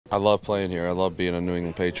I love playing here. I love being a New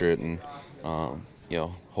England Patriot, and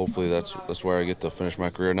hopefully that's where I get to finish my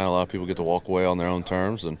career. Now a lot of people get to walk away on their own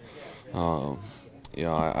terms, and um,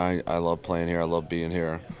 I love playing here. I love being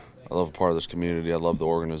here. I love a part of this community. I love the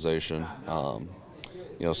organization.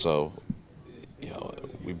 So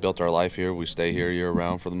we built our life here. We stay here year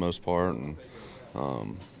round for the most part, and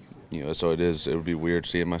um, so it would be weird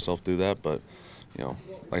seeing myself do that, but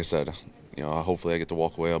like I said, hopefully I get to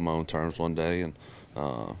walk away on my own terms one day, and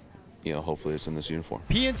hopefully it's in this uniform.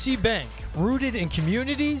 PNC Bank, rooted in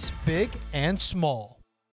communities big and small.